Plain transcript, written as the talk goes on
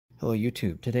Hello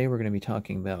YouTube. Today we're going to be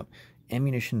talking about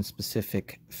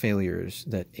ammunition-specific failures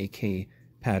that AK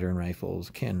pattern rifles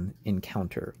can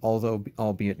encounter. Although,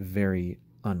 albeit very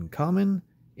uncommon,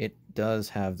 it does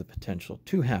have the potential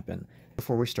to happen.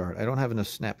 Before we start, I don't have enough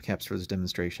snap caps for this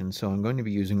demonstration, so I'm going to be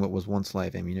using what was once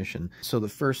live ammunition. So the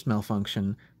first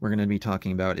malfunction we're going to be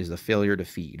talking about is the failure to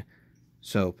feed.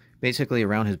 So basically a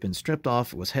round has been stripped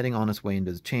off, it was heading on its way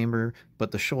into the chamber, but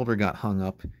the shoulder got hung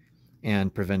up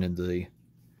and prevented the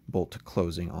bolt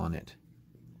closing on it.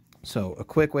 So a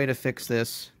quick way to fix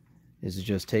this is to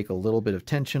just take a little bit of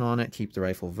tension on it, keep the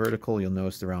rifle vertical. You'll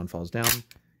notice the round falls down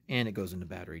and it goes into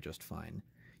battery just fine.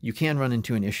 You can run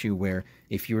into an issue where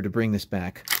if you were to bring this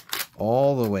back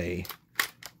all the way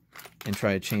and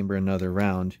try to chamber another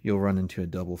round, you'll run into a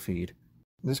double feed.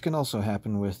 This can also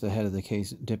happen with the head of the case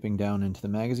dipping down into the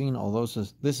magazine, although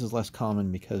this is less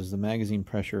common because the magazine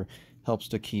pressure helps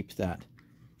to keep that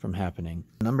from happening.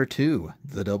 Number 2,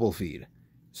 the double feed.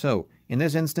 So in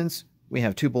this instance, we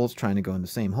have two bolts trying to go in the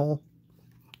same hole.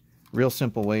 Real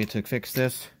simple way to fix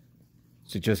this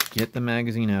is to just get the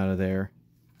magazine out of there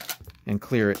and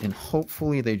clear it, and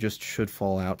hopefully they just should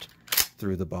fall out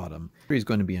through the bottom. Here is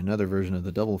going to be another version of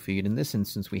the double feed. In this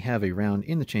instance, we have a round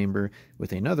in the chamber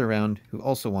with another round who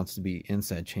also wants to be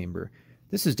inside chamber.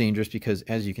 This is dangerous because,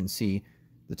 as you can see,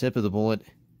 the tip of the bullet,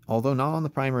 although not on the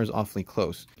primer, is awfully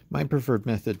close. My preferred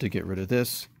method to get rid of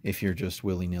this, if you're just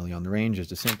willy-nilly on the range, is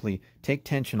to simply take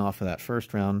tension off of that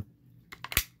first round,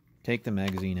 take the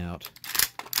magazine out,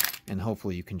 and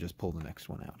hopefully you can just pull the next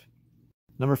one out.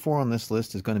 Number 4 on this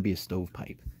list is going to be a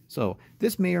stovepipe. So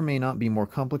this may or may not be more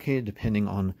complicated depending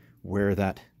on where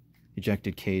that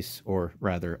ejected case, or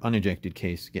rather unejected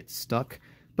case, gets stuck,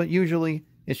 but usually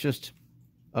it's just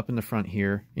up in the front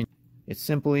here. It's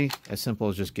simply as simple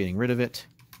as just getting rid of it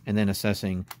and then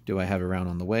assessing, do I have a round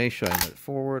on the way? Should I let it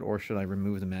forward, or should I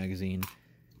remove the magazine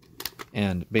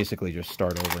and basically just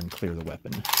start over and clear the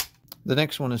weapon? The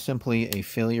next one is simply a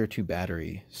failure to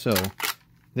battery. So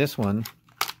this one,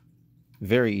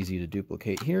 very easy to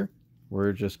duplicate here.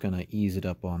 We're just going to ease it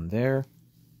up on there.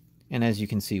 And as you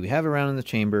can see, we have a round in the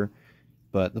chamber,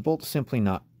 but the bolt's simply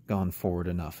not gone forward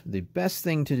enough. The best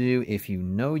thing to do if you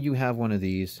know you have one of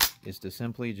these is to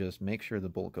simply just make sure the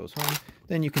bolt goes home.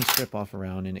 Then you can strip off a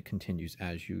round and it continues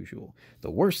as usual.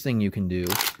 The worst thing you can do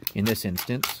in this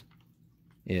instance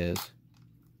is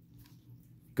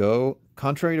go,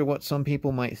 contrary to what some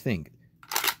people might think,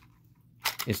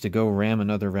 is to go ram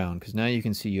another round, because now you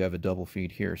can see you have a double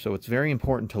feed here. So it's very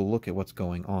important to look at what's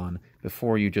going on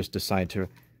before you just decide to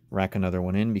rack another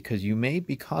one in, because you may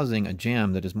be causing a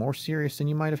jam that is more serious than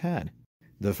you might have had.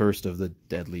 The first of the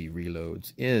deadly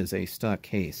reloads is a stuck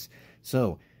case.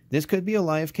 So this could be a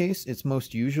live case. It's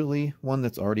most usually one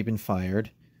that's already been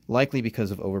fired, likely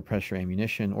because of overpressure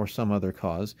ammunition or some other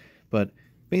cause. But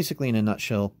basically, in a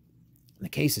nutshell, the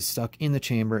case is stuck in the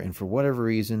chamber, and for whatever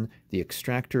reason, the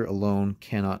extractor alone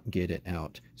cannot get it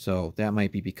out. So that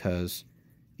might be because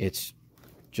it's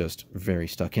just very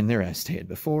stuck in there, as stated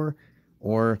before,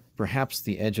 or perhaps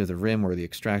the edge of the rim where the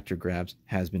extractor grabs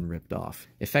has been ripped off.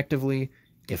 Effectively,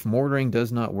 if mortaring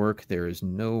does not work, there is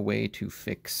no way to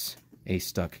fix a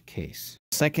stuck case.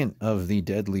 Second of the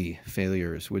deadly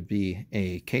failures would be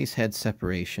a case head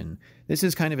separation. This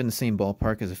is kind of in the same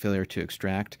ballpark as a failure to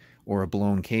extract or a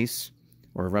blown case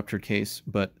or a ruptured case,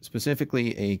 but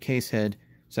specifically a case head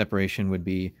separation would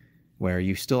be where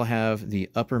you still have the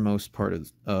uppermost part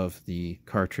of the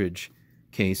cartridge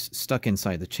case stuck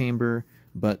inside the chamber,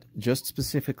 but just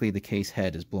specifically the case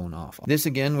head is blown off. This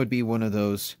again would be one of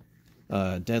those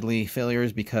deadly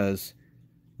failures because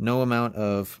no amount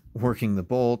of working the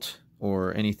bolt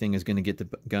or anything is going to get the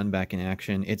gun back in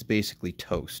action. It's basically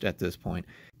toast at this point.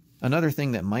 Another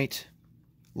thing that might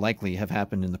likely have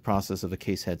happened in the process of a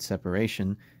case head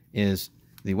separation is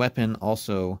the weapon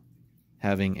also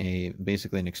having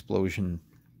basically an explosion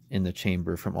in the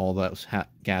chamber from all those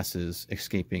gases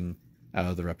escaping out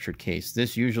of the ruptured case.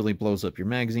 This usually blows up your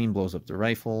magazine, blows up the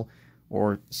rifle,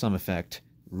 or some effect.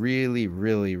 Really,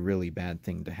 really, really bad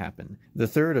thing to happen. The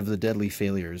third of the deadly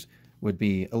failures would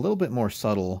be a little bit more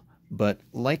subtle, but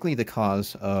likely the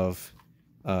cause of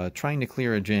trying to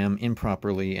clear a jam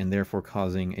improperly and therefore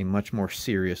causing a much more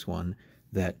serious one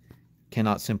that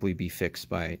cannot simply be fixed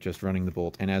by just running the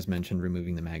bolt and, as mentioned,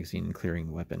 removing the magazine and clearing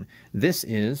the weapon. This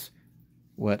is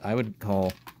what I would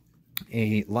call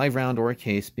a live round or a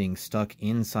case being stuck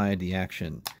inside the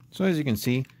action. So as you can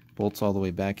see, bolts all the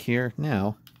way back here.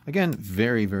 Now, again,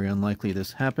 very, very unlikely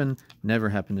this happened. Never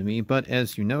happened to me, but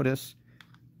as you notice,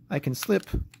 I can slip,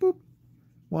 boop,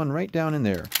 one right down in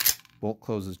there. Bolt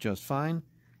closes just fine.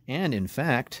 And in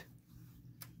fact,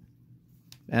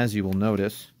 as you will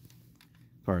notice,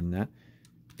 pardon that,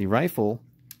 the rifle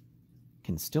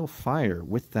can still fire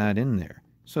with that in there.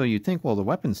 So you'd think, well, the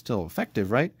weapon's still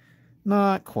effective, right?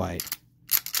 Not quite.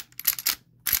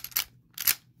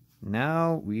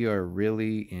 Now we are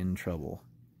really in trouble.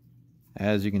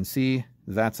 As you can see,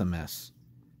 that's a mess.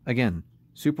 Again,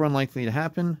 super unlikely to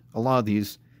happen. A lot of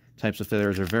these types of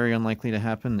failures are very unlikely to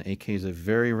happen. The AK is a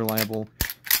very reliable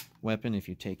weapon if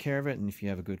you take care of it and if you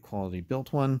have a good quality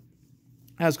built one,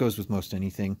 as goes with most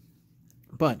anything.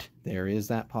 But there is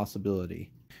that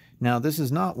possibility. Now, this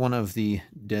is not one of the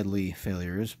deadly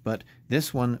failures, but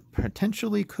this one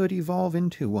potentially could evolve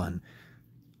into one.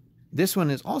 This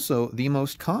one is also the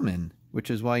most common,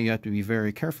 which is why you have to be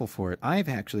very careful for it. I've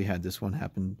actually had this one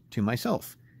happen to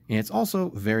myself, and it's also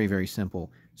very, very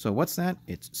simple. So what's that?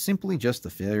 It's simply just the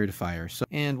failure to fire.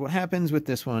 And what happens with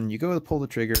this one, you go to pull the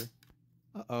trigger,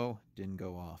 uh-oh, didn't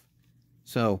go off.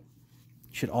 So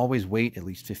you should always wait at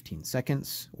least 15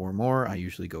 seconds or more. I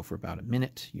usually go for about a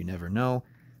minute. You never know.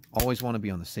 Always want to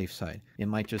be on the safe side. It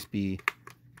might just be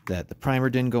that the primer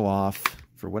didn't go off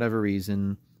for whatever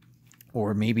reason,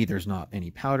 or maybe there's not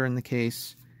any powder in the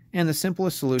case. And the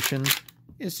simplest solution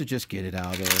is to just get it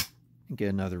out of there and get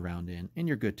another round in, and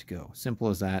you're good to go. Simple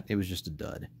as that. It was just a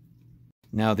dud.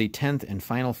 Now, the 10th and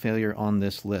final failure on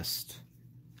this list,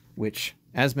 which,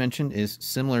 as mentioned, is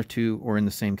similar to or in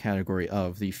the same category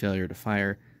of the failure to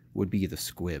fire, would be the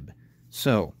squib.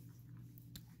 So,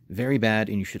 very bad,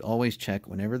 and you should always check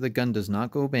whenever the gun does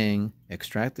not go bang,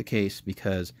 extract the case,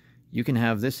 because you can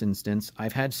have this instance.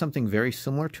 I've had something very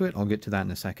similar to it. I'll get to that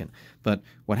in a second. But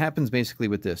what happens basically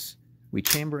with this, we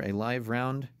chamber a live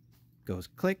round, goes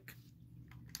click,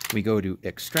 we go to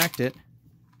extract it,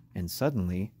 and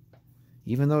suddenly,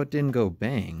 even though it didn't go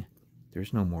bang,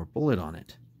 there's no more bullet on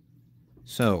it.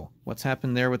 So, what's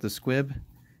happened there with the squib?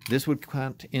 This would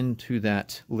count into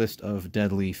that list of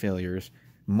deadly failures.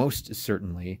 Most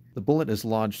certainly, the bullet is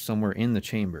lodged somewhere in the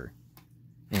chamber.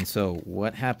 And so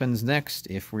what happens next,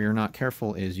 if we are not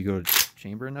careful, is you go to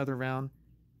chamber another round,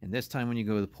 and this time when you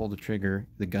go to pull the trigger,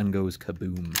 the gun goes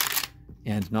kaboom.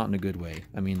 And not in a good way.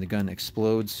 I mean, the gun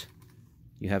explodes,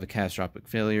 you have a catastrophic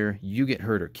failure, you get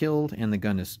hurt or killed, and the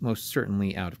gun is most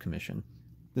certainly out of commission.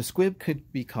 The squib could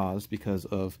be caused because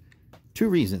of two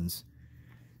reasons.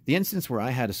 The instance where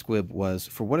I had a squib was,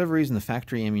 for whatever reason, the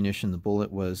factory ammunition, the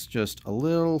bullet was just a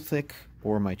little thick,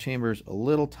 or my chamber's a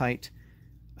little tight.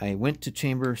 I went to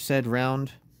chamber said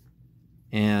round,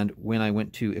 and when I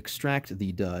went to extract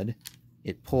the dud,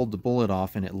 it pulled the bullet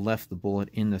off and it left the bullet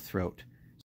in the throat.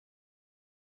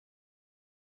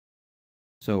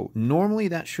 So normally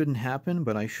that shouldn't happen,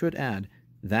 but I should add,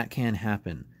 that can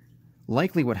happen.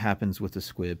 Likely what happens with the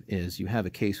squib is you have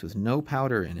a case with no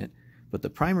powder in it, but the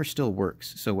primer still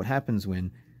works. So what happens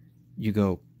when you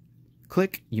go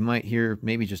click, you might hear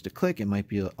maybe just a click, it might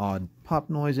be an odd pop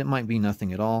noise, it might be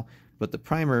nothing at all, but the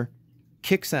primer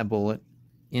kicks that bullet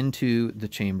into the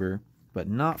chamber, but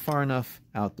not far enough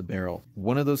out the barrel.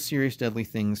 One of those serious deadly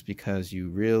things because you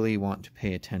really want to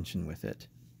pay attention with it.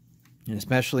 And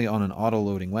especially on an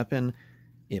auto-loading weapon,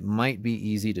 it might be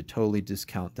easy to totally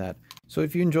discount that. So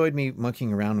if you enjoyed me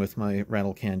mucking around with my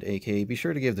rattle-canned AK, be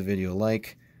sure to give the video a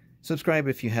like, subscribe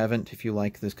if you haven't, if you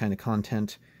like this kind of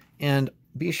content, and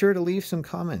be sure to leave some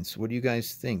comments. What do you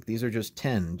guys think? These are just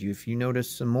 10. If you notice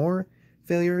some more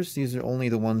failures, these are only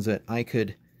the ones that I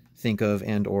could think of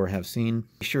and or have seen.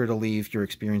 Be sure to leave your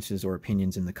experiences or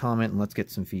opinions in the comment, and let's get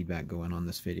some feedback going on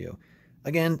this video.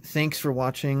 Again, thanks for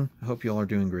watching. I hope you all are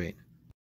doing great.